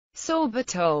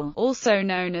Sorbitol, also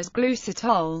known as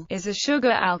glucitol, is a sugar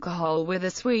alcohol with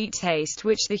a sweet taste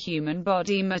which the human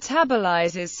body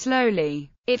metabolizes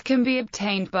slowly. It can be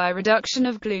obtained by reduction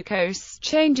of glucose,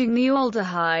 changing the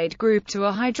aldehyde group to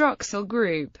a hydroxyl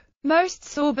group. Most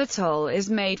sorbitol is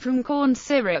made from corn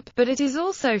syrup, but it is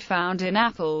also found in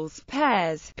apples,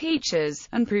 pears, peaches,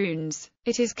 and prunes.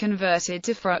 It is converted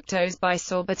to fructose by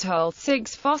sorbitol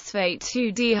 6-phosphate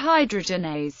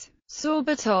 2-dehydrogenase.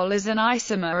 Sorbitol is an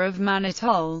isomer of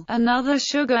mannitol, another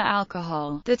sugar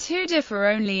alcohol. The two differ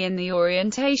only in the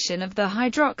orientation of the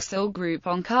hydroxyl group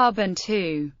on carbon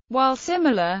 2. While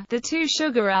similar, the two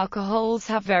sugar alcohols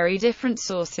have very different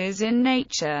sources in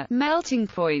nature, melting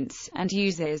points, and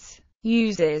uses.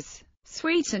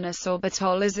 Sweetener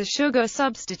sorbitol is a sugar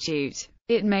substitute.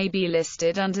 It may be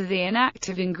listed under the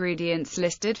inactive ingredients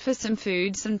listed for some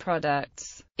foods and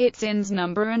products. Its INS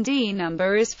number and D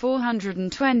number is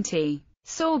 420.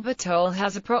 Sorbitol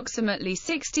has approximately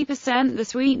 60% the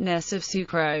sweetness of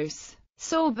sucrose.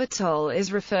 Sorbitol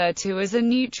is referred to as a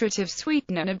nutritive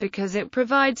sweetener because it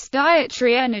provides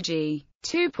dietary energy,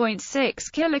 2.6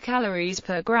 kilocalories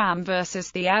per gram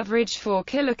versus the average 4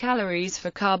 kilocalories for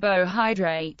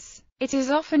carbohydrates. It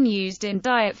is often used in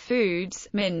diet foods,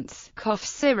 mints, cough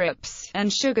syrups,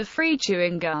 and sugar-free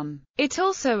chewing gum. It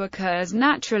also occurs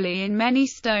naturally in many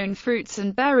stone fruits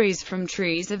and berries from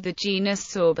trees of the genus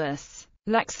Sorbus.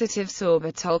 Laxative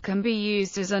sorbitol can be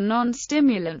used as a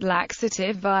non-stimulant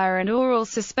laxative via an oral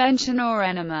suspension or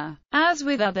enema. As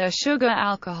with other sugar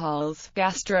alcohols,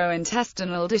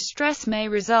 gastrointestinal distress may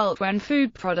result when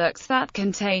food products that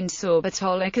contain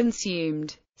sorbitol are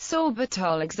consumed.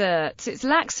 Sorbitol exerts its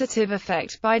laxative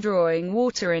effect by drawing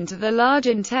water into the large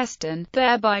intestine,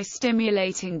 thereby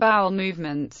stimulating bowel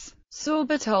movements.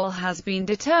 Sorbitol has been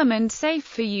determined safe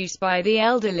for use by the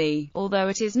elderly, although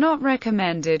it is not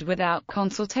recommended without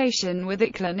consultation with a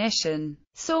clinician.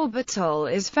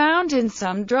 Sorbitol is found in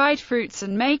some dried fruits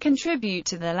and may contribute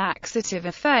to the laxative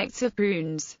effects of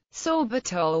prunes.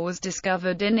 Sorbitol was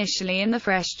discovered initially in the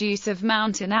fresh juice of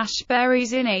mountain ash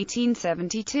berries in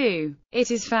 1872. It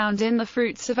is found in the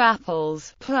fruits of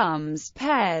apples, plums,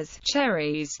 pears,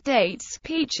 cherries, dates,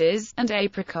 peaches, and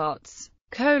apricots.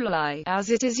 Coli, as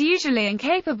it is usually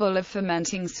incapable of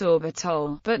fermenting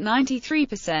sorbitol, but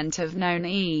 93% of known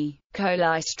E.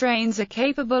 coli strains are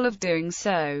capable of doing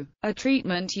so. A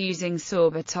treatment using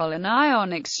sorbitol and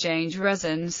ion exchange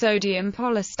resin sodium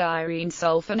polystyrene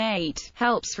sulfonate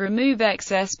helps remove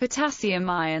excess potassium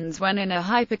ions when in a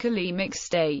hyperkalemic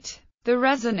state. The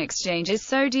resin exchanges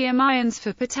sodium ions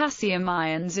for potassium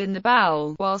ions in the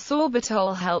bowel, while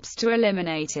sorbitol helps to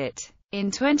eliminate it. In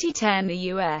 2010, the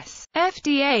U.S.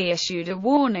 FDA issued a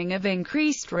warning of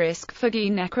increased risk for GI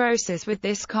necrosis with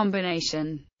this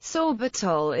combination.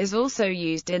 Sorbitol is also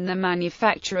used in the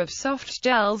manufacture of soft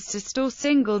gels to store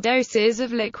single doses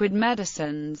of liquid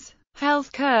medicines.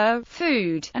 Healthcare,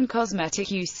 food, and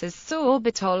cosmetic uses.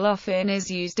 Sorbitol often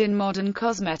is used in modern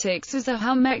cosmetics as a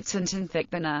humectant and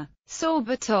thickener.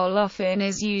 Sorbitol often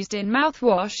is used in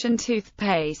mouthwash and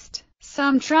toothpaste.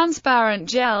 Some transparent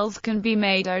gels can be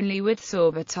made only with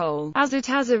sorbitol, as it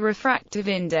has a refractive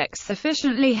index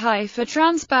sufficiently high for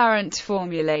transparent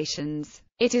formulations.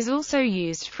 It is also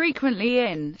used frequently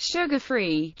in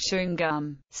sugar-free chewing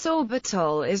gum.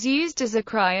 Sorbitol is used as a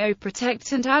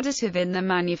cryoprotectant additive in the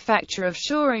manufacture of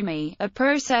surimi, a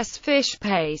processed fish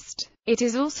paste. It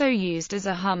is also used as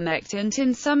a humectant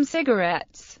in some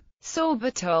cigarettes.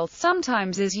 Sorbitol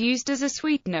sometimes is used as a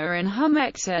sweetener and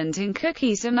humectant in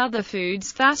cookies and other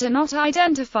foods that are not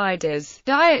identified as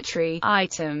dietary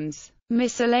items.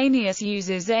 Miscellaneous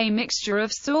Uses. A mixture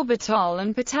of sorbitol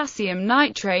and potassium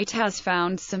nitrate has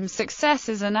found some success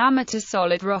as an amateur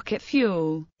solid rocket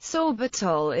fuel.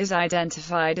 Sorbitol is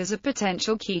identified as a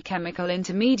potential key chemical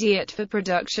intermediate for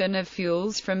production of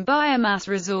fuels from biomass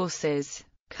resources.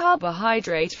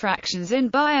 Carbohydrate fractions in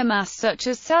biomass such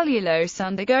as cellulose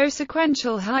undergo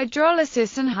sequential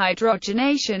hydrolysis and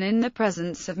hydrogenation in the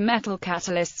presence of metal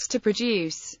catalysts to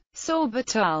produce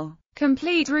sorbitol.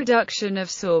 Complete reduction of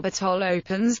sorbitol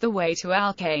opens the way to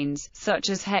alkanes, such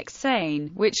as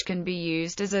hexane, which can be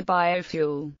used as a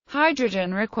biofuel.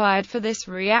 Hydrogen required for this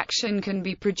reaction can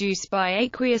be produced by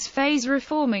aqueous phase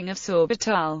reforming of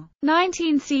sorbitol.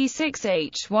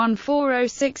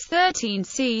 19C6H14O6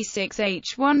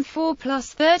 13C6H14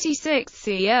 plus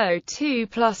 36CO2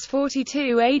 plus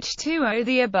 42H2O.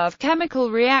 The above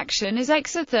chemical reaction is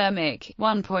exothermic.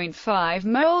 1.5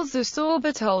 moles of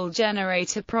sorbitol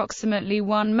generate approximately approximately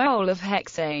 1 mole of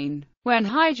hexane. When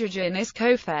hydrogen is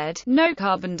co-fed, no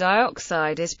carbon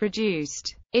dioxide is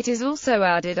produced. It is also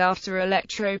added after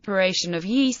electroporation of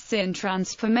yeasts in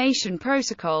transformation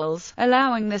protocols,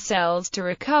 allowing the cells to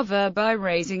recover by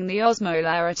raising the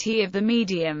osmolarity of the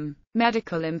medium.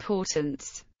 Medical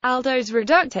importance. Aldose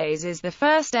reductase is the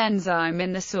first enzyme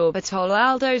in the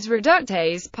sorbitol-aldose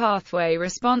reductase pathway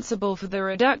responsible for the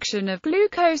reduction of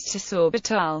glucose to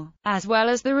sorbitol, as well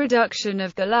as the reduction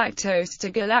of galactose to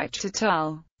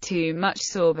galactitol. Too much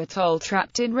sorbitol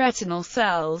trapped in retinal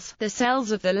cells, the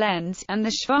cells of the lens, and the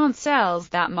Schwann cells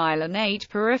that myelinate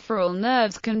peripheral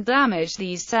nerves can damage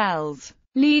these cells,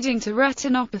 leading to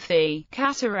retinopathy,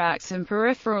 cataracts and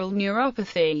peripheral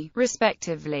neuropathy,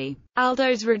 respectively.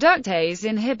 Aldose reductase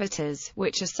inhibitors,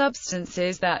 which are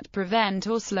substances that prevent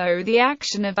or slow the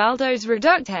action of aldose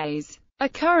reductase, are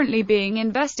currently being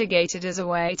investigated as a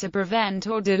way to prevent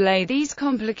or delay these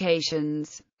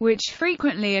complications, which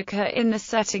frequently occur in the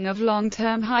setting of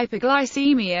long-term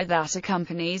hyperglycemia that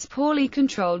accompanies poorly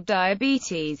controlled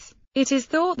diabetes. It is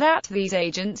thought that these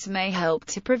agents may help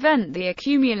to prevent the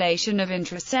accumulation of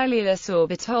intracellular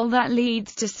sorbitol that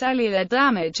leads to cellular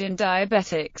damage in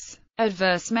diabetics.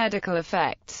 Adverse medical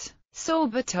effects.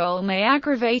 Sorbitol may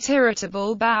aggravate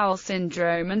irritable bowel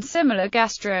syndrome and similar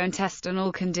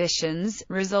gastrointestinal conditions,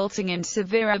 resulting in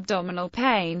severe abdominal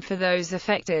pain for those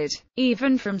affected,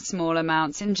 even from small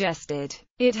amounts ingested.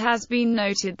 It has been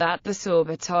noted that the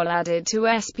sorbitol added to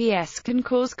SPS can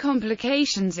cause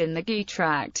complications in the GI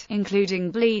tract, including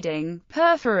bleeding,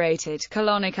 perforated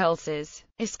colonic ulcers,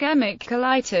 ischemic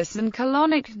colitis and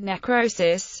colonic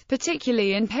necrosis,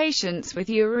 particularly in patients with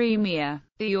uremia.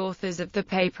 The authors of the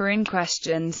paper in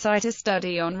question cite a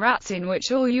study on rats in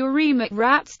which all uremic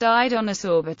rats died on a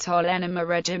sorbitol enema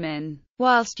regimen,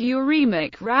 whilst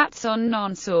uremic rats on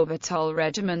non-sorbitol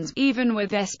regimens, even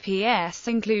with SPS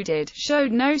included,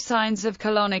 showed no signs of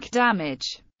colonic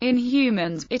damage. In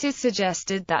humans, it is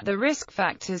suggested that the risk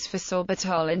factors for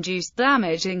sorbitol-induced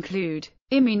damage include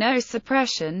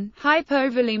immunosuppression,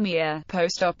 hypovolemia,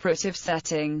 postoperative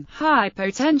setting,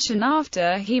 hypotension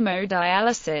after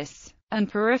hemodialysis, and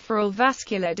peripheral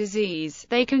vascular disease.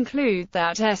 They conclude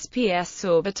that SPS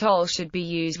sorbitol should be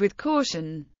used with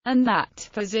caution, and that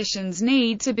physicians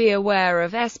need to be aware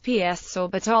of SPS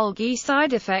sorbitol GI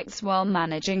side effects while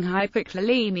managing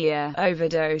hyperkalemia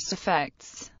overdose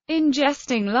effects.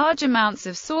 Ingesting large amounts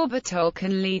of sorbitol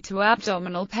can lead to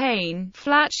abdominal pain,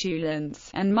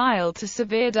 flatulence, and mild to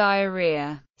severe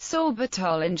diarrhea.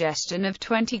 Sorbitol ingestion of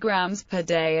 20 grams per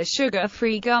day as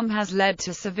sugar-free gum has led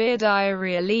to severe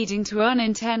diarrhea leading to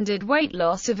unintended weight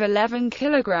loss of 11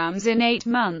 kilograms in 8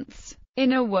 months.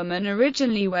 In a woman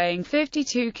originally weighing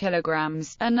 52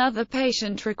 kilograms, another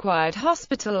patient required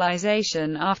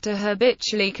hospitalization after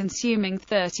habitually consuming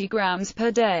 30 grams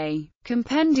per day.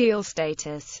 Compendial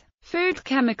status. Food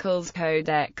Chemicals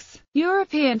Codex.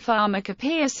 European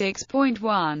Pharmacopoeia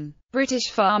 6.1.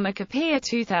 British Pharmacopoeia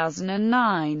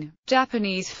 2009.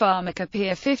 Japanese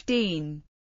Pharmacopoeia 15.